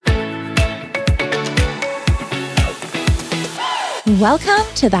Welcome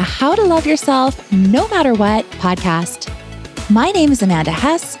to the How to Love Yourself No Matter What podcast. My name is Amanda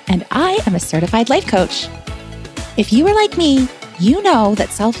Hess, and I am a certified life coach. If you are like me, you know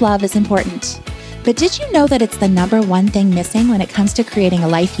that self-love is important. But did you know that it's the number one thing missing when it comes to creating a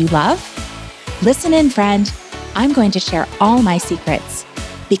life you love? Listen in, friend. I'm going to share all my secrets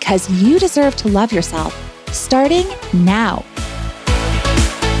because you deserve to love yourself starting now.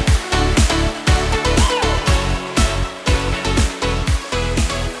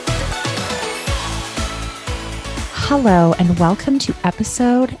 Hello, and welcome to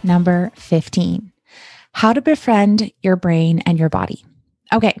episode number 15, How to Befriend Your Brain and Your Body.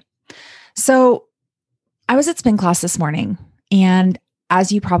 Okay, so I was at spin class this morning, and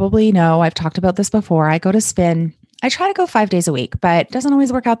as you probably know, I've talked about this before, I go to spin. I try to go 5 days a week, but it doesn't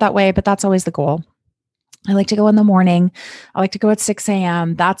always work out that way, but that's always the goal. I like to go in the morning. I like to go at 6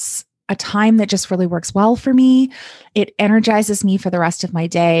 a.m. That's a time that just really works well for me. It energizes me for the rest of my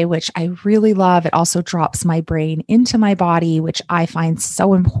day, which I really love. It also drops my brain into my body, which I find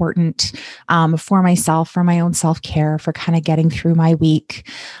so important for myself, for my own self-care, for kind of getting through my week.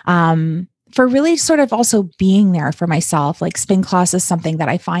 For really sort of also being there for myself. Like spin class is something that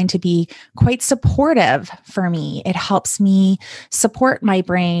I find to be quite supportive for me. It helps me support my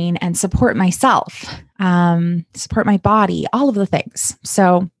brain and support myself, support my body, all of the things.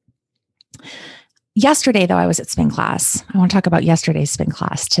 So yesterday, though, I was at spin class. I want to talk about yesterday's spin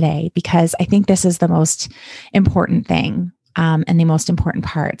class today because I think this is the most important thing and the most important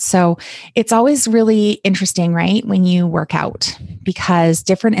part. So it's always really interesting, right, when you work out because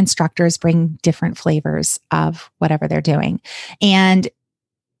different instructors bring different flavors of whatever they're doing. And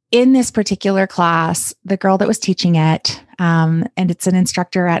in this particular class, the girl that was teaching it, and it's an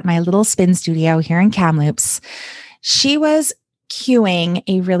instructor at my little spin studio here in Kamloops, she was cueing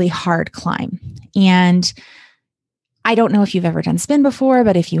a really hard climb. And I don't know if you've ever done spin before,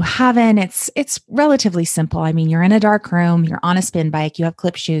 but if you haven't, it's relatively simple. I mean, you're in a dark room, you're on a spin bike, you have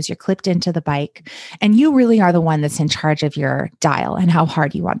clip shoes, you're clipped into the bike, and you really are the one that's in charge of your dial and how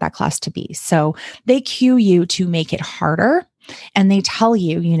hard you want that class to be. So they cue you to make it harder. And they tell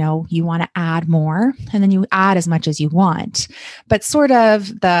you, you want to add more, and then you add as much as you want. But sort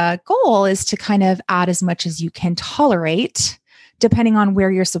of the goal is to kind of add as much as you can tolerate, depending on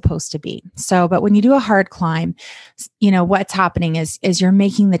where you're supposed to be. So, but when you do a hard climb, what's happening is you're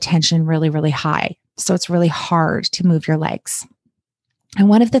making the tension really, really high. So it's really hard to move your legs. And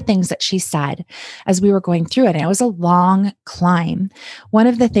one of the things that she said as we were going through it, and it was a long climb, one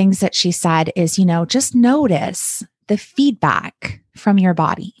of the things that she said is, just notice the feedback from your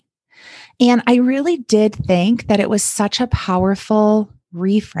body. And I really did think that it was such a powerful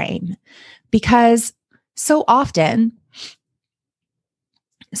reframe because so often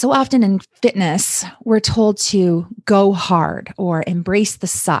in fitness, we're told to go hard or embrace the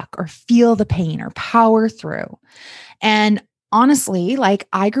suck or feel the pain or power through. And honestly,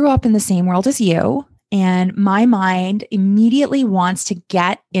 I grew up in the same world as you, and my mind immediately wants to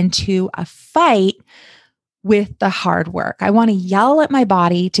get into a fight with the hard work. I want to yell at my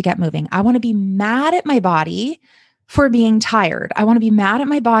body to get moving. I want to be mad at my body for being tired. I want to be mad at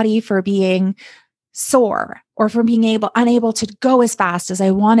my body for being sore or for being unable to go as fast as I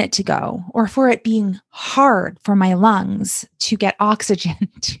want it to go, or for it being hard for my lungs to get oxygen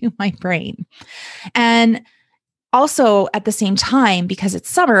to my brain. And also at the same time, because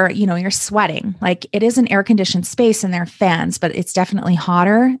it's summer, you're sweating. It is an air-conditioned space and there are fans, but it's definitely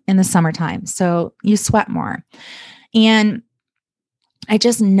hotter in the summertime. So you sweat more. And I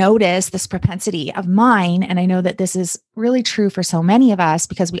just noticed this propensity of mine, and I know that this is really true for so many of us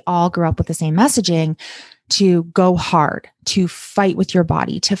because we all grew up with the same messaging, to go hard, to fight with your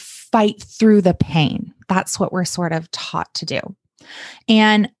body, to fight through the pain. That's what we're sort of taught to do.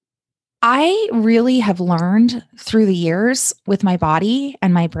 And I really have learned through the years with my body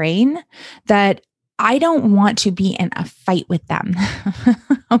and my brain that I don't want to be in a fight with them.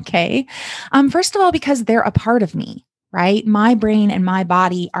 Okay. First of all, because they're a part of me, right? My brain and my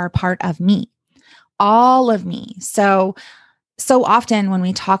body are part of me, all of me. So often when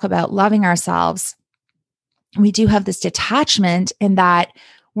we talk about loving ourselves, we do have this detachment in that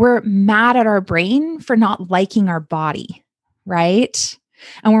we're mad at our brain for not liking our body, right?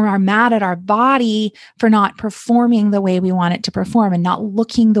 And we're mad at our body for not performing the way we want it to perform and not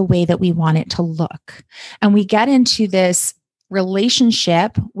looking the way that we want it to look. And we get into this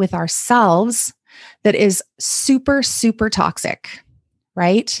relationship with ourselves that is super, super toxic,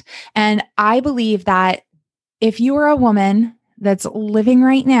 right? And I believe that if you are a woman that's living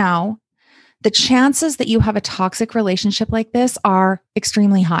right now, the chances that you have a toxic relationship like this are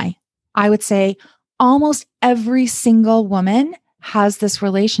extremely high. I would say almost every single woman has this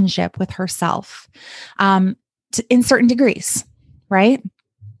relationship with herself, in certain degrees, right?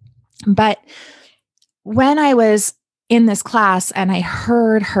 But when I was in this class and I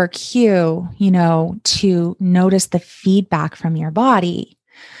heard her cue, to notice the feedback from your body,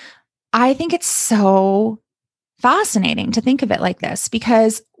 I think it's so fascinating to think of it like this,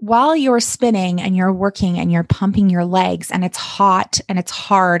 because while you're spinning and you're working and you're pumping your legs and it's hot and it's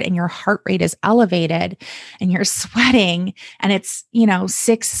hard and your heart rate is elevated and you're sweating and it's,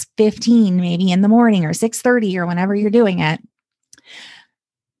 6:15 maybe in the morning or 6:30 or whenever you're doing it,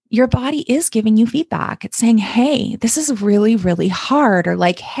 your body is giving you feedback. It's saying, hey, this is really, really hard. Or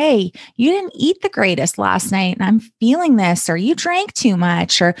like, hey, you didn't eat the greatest last night and I'm feeling this, or you drank too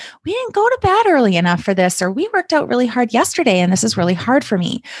much, or we didn't go to bed early enough for this, or we worked out really hard yesterday and this is really hard for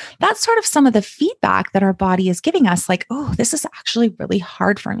me. That's sort of some of the feedback that our body is giving us, like, oh, this is actually really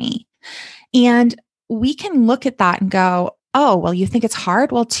hard for me. And we can look at that and go, oh, well, you think it's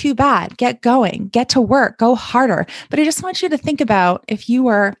hard? Well, too bad. Get going, get to work, go harder. But I just want you to think about if you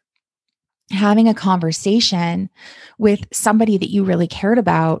were having a conversation with somebody that you really cared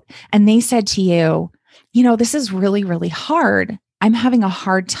about, and they said to you, this is really, really hard. I'm having a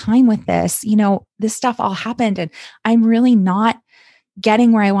hard time with this. This stuff all happened and I'm really not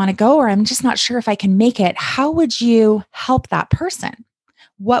getting where I want to go, or I'm just not sure if I can make it. How would you help that person?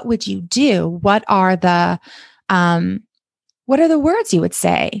 What would you do? What are the words you would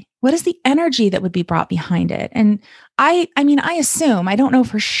say? What is the energy that would be brought behind it? And I assume, I don't know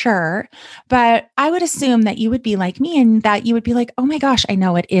for sure, but I would assume that you would be like me and that you would be like, oh my gosh, I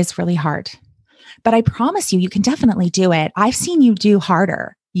know it is really hard, but I promise you can definitely do it. I've seen you do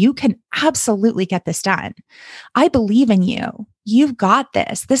harder. You can absolutely get this done. I believe in you. You've got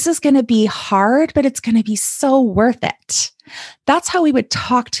this. This is going to be hard, but it's going to be so worth it. That's how we would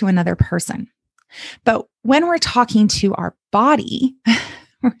talk to another person. But when we're talking to our body,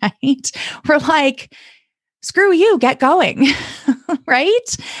 right, we're like, screw you, get going,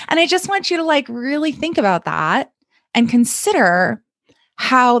 right? And I just want you to really think about that and consider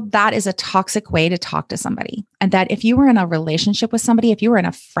how that is a toxic way to talk to somebody. And that if you were in a relationship with somebody, if you were in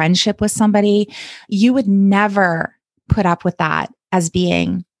a friendship with somebody, you would never put up with that as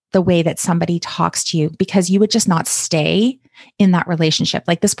being the way that somebody talks to you, because you would just not stay in that relationship.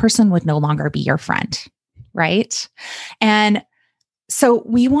 Like, this person would no longer be your friend, right? And so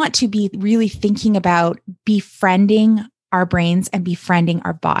we want to be really thinking about befriending our brains and befriending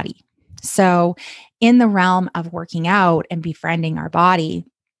our body. So in the realm of working out and befriending our body,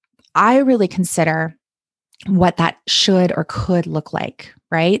 I really consider what that should or could look like,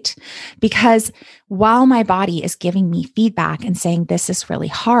 right? Because while my body is giving me feedback and saying, this is really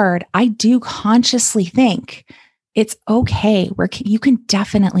hard, I do consciously think it's okay. You can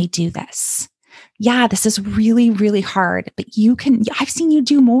definitely do this. Yeah, this is really, really hard, but I've seen you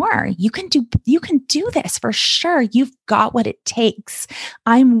do more. You can do this for sure. You've got what it takes.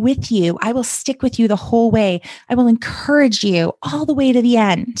 I'm with you. I will stick with you the whole way. I will encourage you all the way to the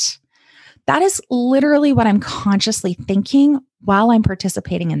end. That is literally what I'm consciously thinking while I'm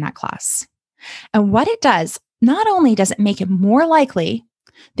participating in that class. And what it does, not only does it make it more likely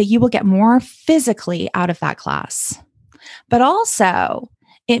that you will get more physically out of that class, but also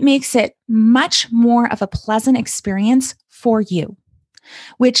it makes it much more of a pleasant experience for you,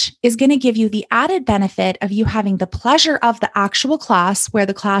 which is going to give you the added benefit of you having the pleasure of the actual class, where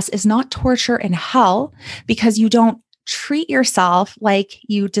the class is not torture and hell, because you don't treat yourself like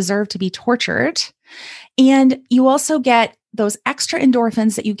you deserve to be tortured. And you also get those extra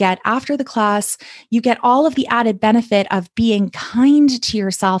endorphins that you get after the class. You get all of the added benefit of being kind to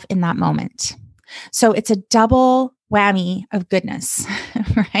yourself in that moment. So it's a double whammy of goodness,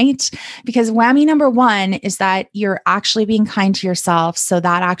 right? Because whammy number one is that you're actually being kind to yourself. So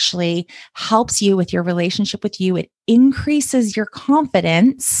that actually helps you with your relationship with you. It increases your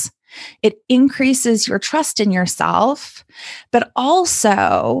confidence. It increases your trust in yourself, but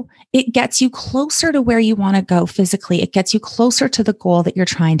also it gets you closer to where you want to go physically. It gets you closer to the goal that you're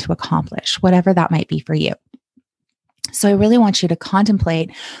trying to accomplish, whatever that might be for you. So I really want you to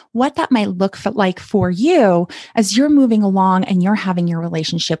contemplate what that might look like for you as you're moving along and you're having your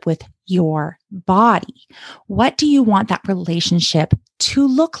relationship with your body. What do you want that relationship to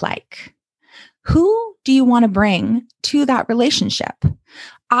look like? Who do you want to bring to that relationship?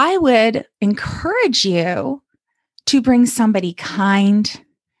 I would encourage you to bring somebody kind,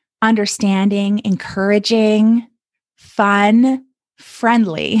 understanding, encouraging, fun,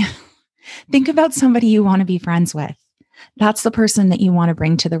 friendly. Think about somebody you want to be friends with. That's the person that you want to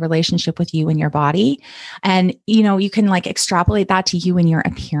bring to the relationship with you and your body. And, you can extrapolate that to you and your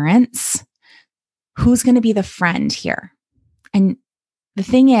appearance. Who's going to be the friend here? And the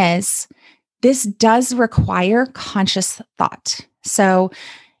thing is, this does require conscious thought. So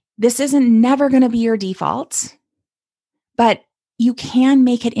this isn't never going to be your default, but you can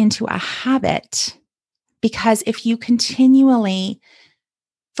make it into a habit, because if you continually,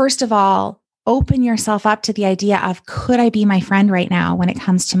 first of all, open yourself up to the idea of, could I be my friend right now when it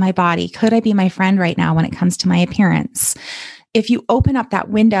comes to my body? Could I be my friend right now when it comes to my appearance? If you open up that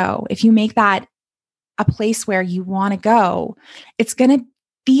window, if you make that a place where you want to go, it's going to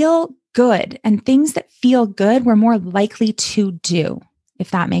feel good. And things that feel good, we're more likely to do,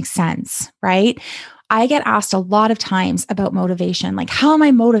 if that makes sense, right? I get asked a lot of times about motivation, like, how am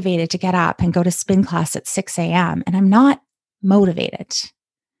I motivated to get up and go to spin class at 6 a.m.? And I'm not motivated.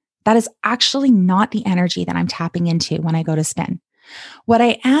 That is actually not the energy that I'm tapping into when I go to spin. What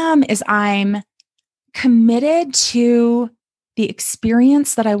I am is I'm committed to the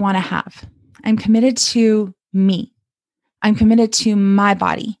experience that I want to have. I'm committed to me. I'm committed to my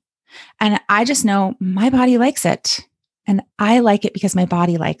body. And I just know my body likes it. And I like it because my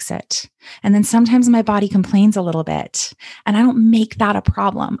body likes it. And then sometimes my body complains a little bit. And I don't make that a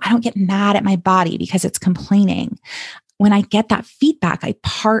problem. I don't get mad at my body because it's complaining. When I get that feedback, I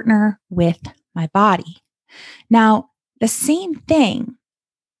partner with my body. Now, the same thing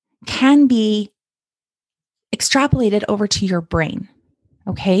can be extrapolated over to your brain.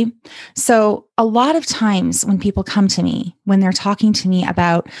 Okay. So a lot of times when people come to me, when they're talking to me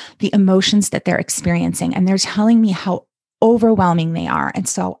about the emotions that they're experiencing, and they're telling me how overwhelming they are, and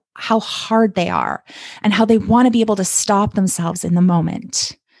so how hard they are, and how they want to be able to stop themselves in the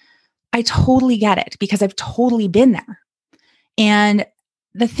moment, I totally get it, because I've totally been there. And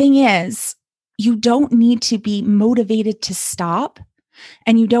the thing is, you don't need to be motivated to stop,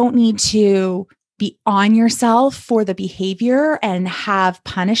 and you don't need to be on yourself for the behavior and have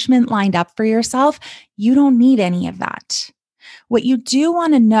punishment lined up for yourself. You don't need any of that. What you do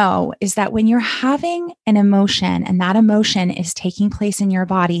want to know is that when you're having an emotion and that emotion is taking place in your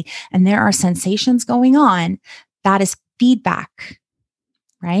body and there are sensations going on, that is feedback,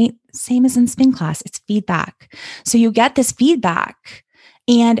 right? Same as in spin class, it's feedback. So you get this feedback,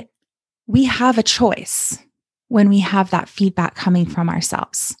 and we have a choice when we have that feedback coming from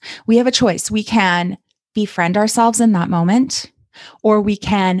ourselves. We have a choice. We can befriend ourselves in that moment, or we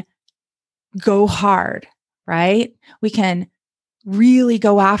can go hard, right? We can really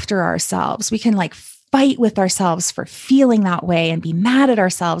go after ourselves. We can like fight with ourselves for feeling that way and be mad at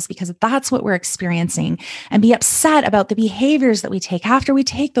ourselves because that's what we're experiencing, and be upset about the behaviors that we take after we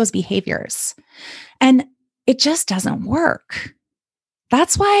take those behaviors. And it just doesn't work.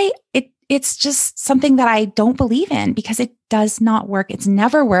 That's why it's just something that I don't believe in, because it does not work. It's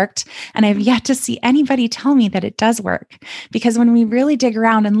never worked. And I've yet to see anybody tell me that it does work, because when we really dig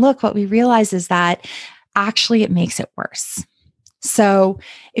around and look, what we realize is that actually it makes it worse. So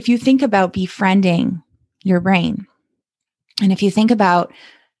if you think about befriending your brain, and if you think about,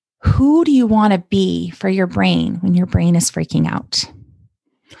 who do you want to be for your brain when your brain is freaking out?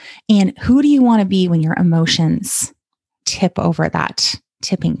 And who do you want to be when your emotions tip over that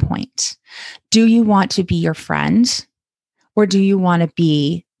tipping point? Do you want to be your friend, or do you want to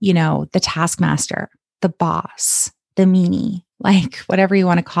be, the taskmaster, the boss, the meanie, like whatever you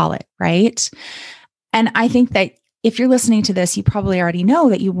want to call it, right? And I think that if you're listening to this, you probably already know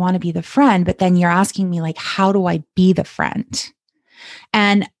that you want to be the friend, but then you're asking me, like, how do I be the friend?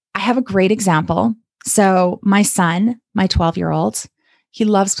 And I have a great example. So my son, my 12-year-old, he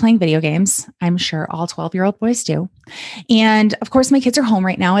loves playing video games. I'm sure all 12-year-old boys do. And of course, my kids are home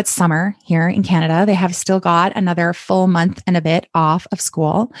right now. It's summer here in Canada. They have still got another full month and a bit off of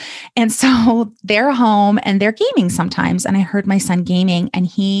school. And so they're home and they're gaming sometimes. And I heard my son gaming, and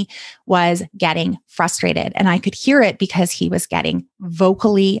he was getting frustrated. And I could hear it because he was getting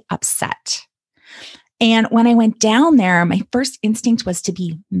vocally upset. And when I went down there, my first instinct was to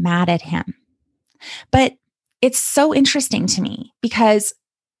be mad at him. But it's so interesting to me, because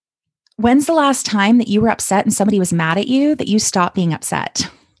when's the last time that you were upset and somebody was mad at you that you stopped being upset?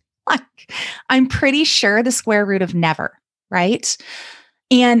 Like, I'm pretty sure the square root of never, right?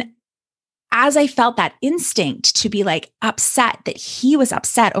 And as I felt that instinct to be like upset that he was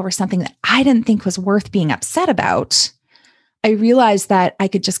upset over something that I didn't think was worth being upset about, I realized that I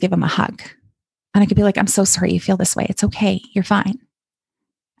could just give him a hug. And I could be like, I'm so sorry you feel this way. It's okay. You're fine.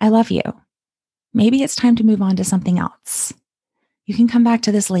 I love you. Maybe it's time to move on to something else. You can come back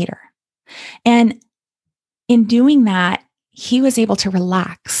to this later. And in doing that, he was able to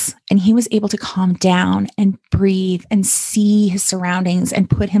relax, and he was able to calm down and breathe and see his surroundings and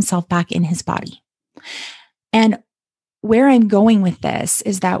put himself back in his body. And where I'm going with this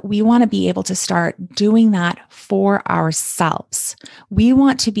is that we want to be able to start doing that for ourselves. We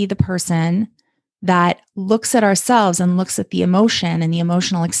want to be the person that looks at ourselves and looks at the emotion and the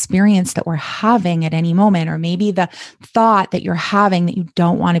emotional experience that we're having at any moment, or maybe the thought that you're having that you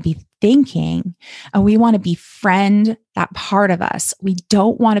don't want to be thinking. And we want to befriend that part of us. We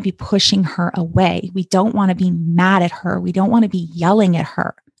don't want to be pushing her away. We don't want to be mad at her. We don't want to be yelling at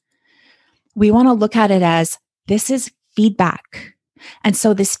her. We want to look at it as this is feedback. And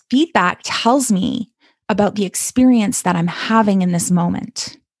so this feedback tells me about the experience that I'm having in this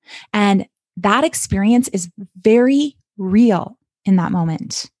moment. And that experience is very real in that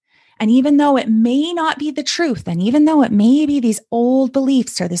moment. And even though it may not be the truth, and even though it may be these old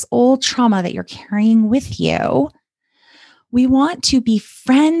beliefs or this old trauma that you're carrying with you, we want to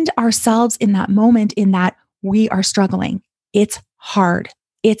befriend ourselves in that moment, in that we are struggling. It's hard.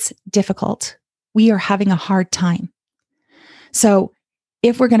 It's difficult. We are having a hard time. So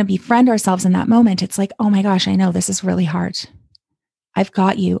if we're going to befriend ourselves in that moment, it's like, oh my gosh, I know this is really hard. I've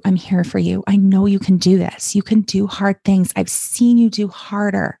got you. I'm here for you. I know you can do this. You can do hard things. I've seen you do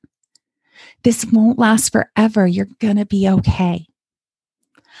harder. This won't last forever. You're going to be okay.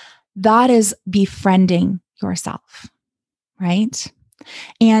 That is befriending yourself, right?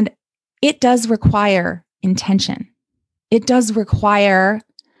 And it does require intention. It does require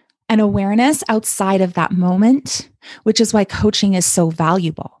an awareness outside of that moment, which is why coaching is so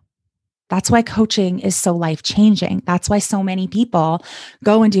valuable. That's why coaching is so life-changing. That's why so many people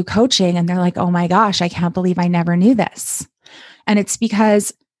go and do coaching and they're like, oh my gosh, I can't believe I never knew this. And it's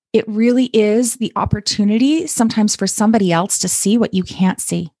because it really is the opportunity sometimes for somebody else to see what you can't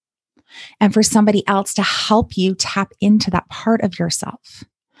see, and for somebody else to help you tap into that part of yourself,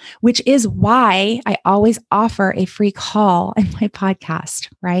 which is why I always offer a free call in my podcast,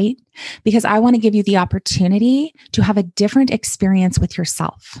 right? Because I want to give you the opportunity to have a different experience with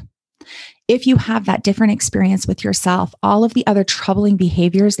yourself. If you have that different experience with yourself, all of the other troubling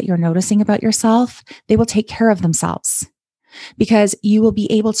behaviors that you're noticing about yourself, they will take care of themselves, because you will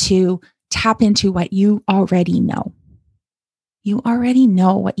be able to tap into what you already know. You already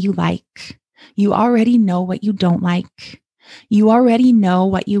know what you like. You already know what you don't like. You already know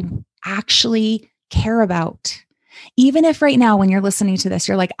what you actually care about. Even if right now, when you're listening to this,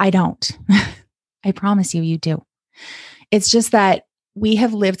 you're like, I don't. I promise you, you do. It's just that we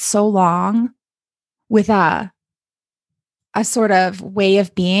have lived so long with a sort of way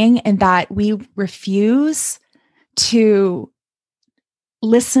of being, and that we refuse to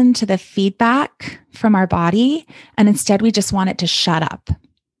listen to the feedback from our body. And instead, we just want it to shut up.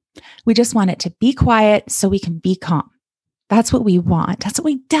 We just want it to be quiet so we can be calm. That's what we want. That's what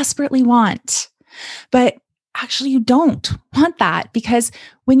we desperately want. But actually, you don't want that, because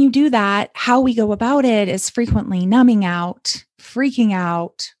when you do that, how we go about it is frequently numbing out, freaking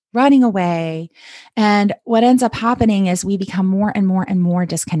out, running away. And what ends up happening is we become more and more and more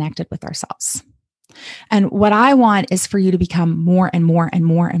disconnected with ourselves. And what I want is for you to become more and more and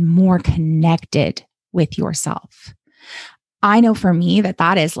more and more connected with yourself. I know for me that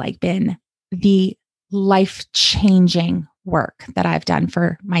has like been the life-changing work that I've done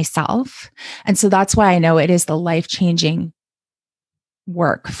for myself. And so that's why I know it is the life-changing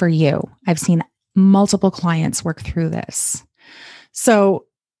work for you. I've seen multiple clients work through this. So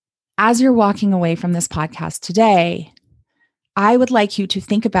as you're walking away from this podcast today, I would like you to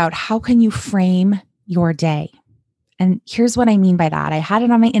think about, how can you frame your day? And here's what I mean by that. I had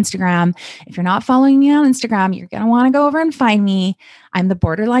it on my Instagram. If you're not following me on Instagram, you're going to want to go over and find me. I'm the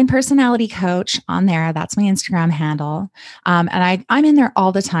Borderline Personality Coach on there. That's my Instagram handle. And I'm in there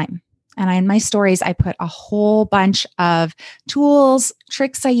all the time. And in my stories, I put a whole bunch of tools,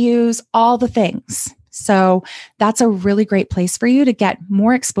 tricks I use, all the things. So that's a really great place for you to get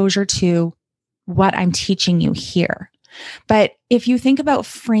more exposure to what I'm teaching you here. But if you think about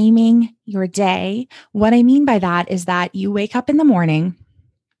framing your day, what I mean by that is that you wake up in the morning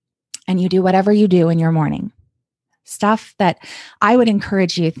and you do whatever you do in your morning. Stuff that I would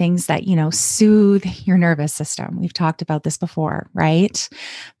encourage you, things that, soothe your nervous system. We've talked about this before, right?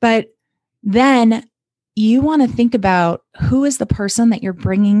 But then you want to think about, who is the person that you're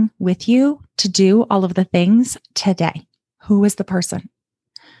bringing with you to do all of the things today? Who is the person?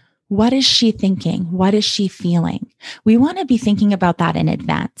 What is she thinking? What is she feeling? We want to be thinking about that in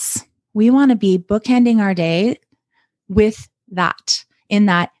advance. We want to be bookending our day with that, in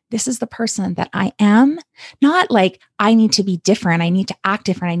that this is the person that I am, not like I need to be different. I need to act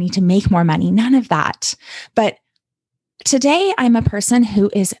different. I need to make more money. None of that. But today I'm a person who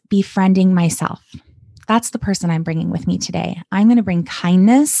is befriending myself. That's the person I'm bringing with me today. I'm going to bring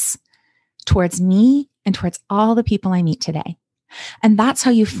kindness towards me and towards all the people I meet today. And that's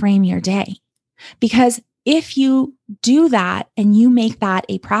how you frame your day. Because if you do that and you make that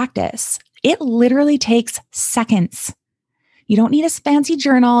a practice, it literally takes seconds. You don't need a fancy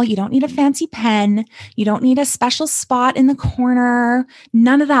journal. You don't need a fancy pen. You don't need a special spot in the corner.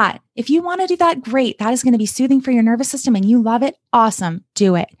 None of that. If you want to do that, great. That is going to be soothing for your nervous system and you love it. Awesome.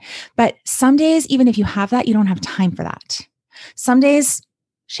 Do it. But some days, even if you have that, you don't have time for that. Some days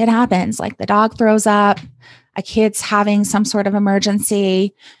shit happens, like the dog throws up, a kid's having some sort of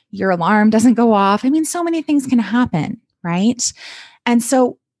emergency, your alarm doesn't go off. I mean, so many things can happen, right? And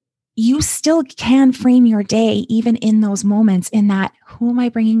so you still can frame your day even in those moments, in that, who am I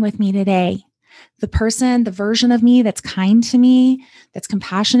bringing with me today? The person, the version of me that's kind to me, that's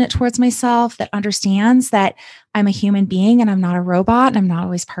compassionate towards myself, that understands that I'm a human being and I'm not a robot and I'm not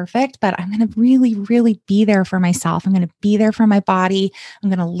always perfect, but I'm going to really, really be there for myself. I'm going to be there for my body. I'm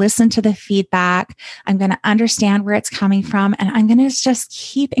going to listen to the feedback. I'm going to understand where it's coming from. And I'm going to just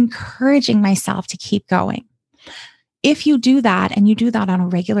keep encouraging myself to keep going. If you do that and you do that on a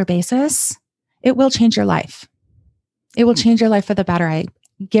regular basis, it will change your life. It will change your life for the better. I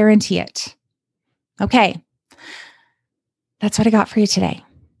guarantee it. Okay. That's what I got for you today.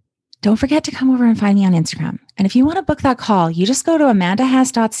 Don't forget to come over and find me on Instagram. And if you want to book that call, you just go to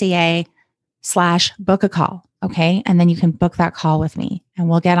amandahess.ca/book a call. Okay. And then you can book that call with me and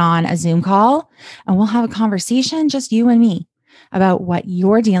we'll get on a Zoom call and we'll have a conversation, just you and me, about what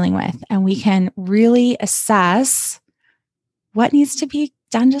you're dealing with. And we can really assess what needs to be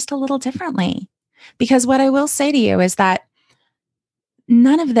done just a little differently. Because what I will say to you is that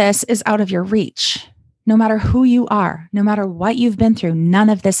none of this is out of your reach. No matter who you are, no matter what you've been through, none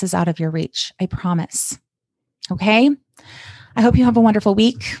of this is out of your reach. I promise. Okay? I hope you have a wonderful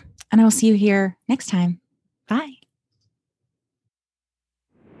week, and I will see you here next time. Bye.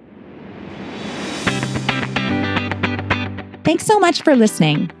 Thanks so much for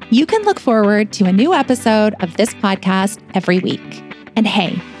listening. You can look forward to a new episode of this podcast every week. And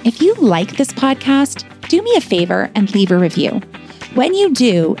hey, if you like this podcast, do me a favor and leave a review. When you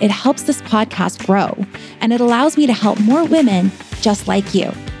do, it helps this podcast grow, and it allows me to help more women just like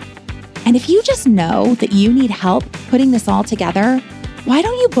you. And if you just know that you need help putting this all together, why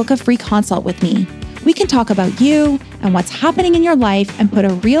don't you book a free consult with me? We can talk about you and what's happening in your life and put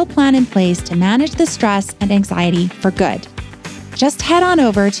a real plan in place to manage the stress and anxiety for good. Just head on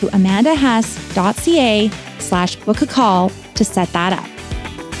over to amandahess.ca/book a call to set that up.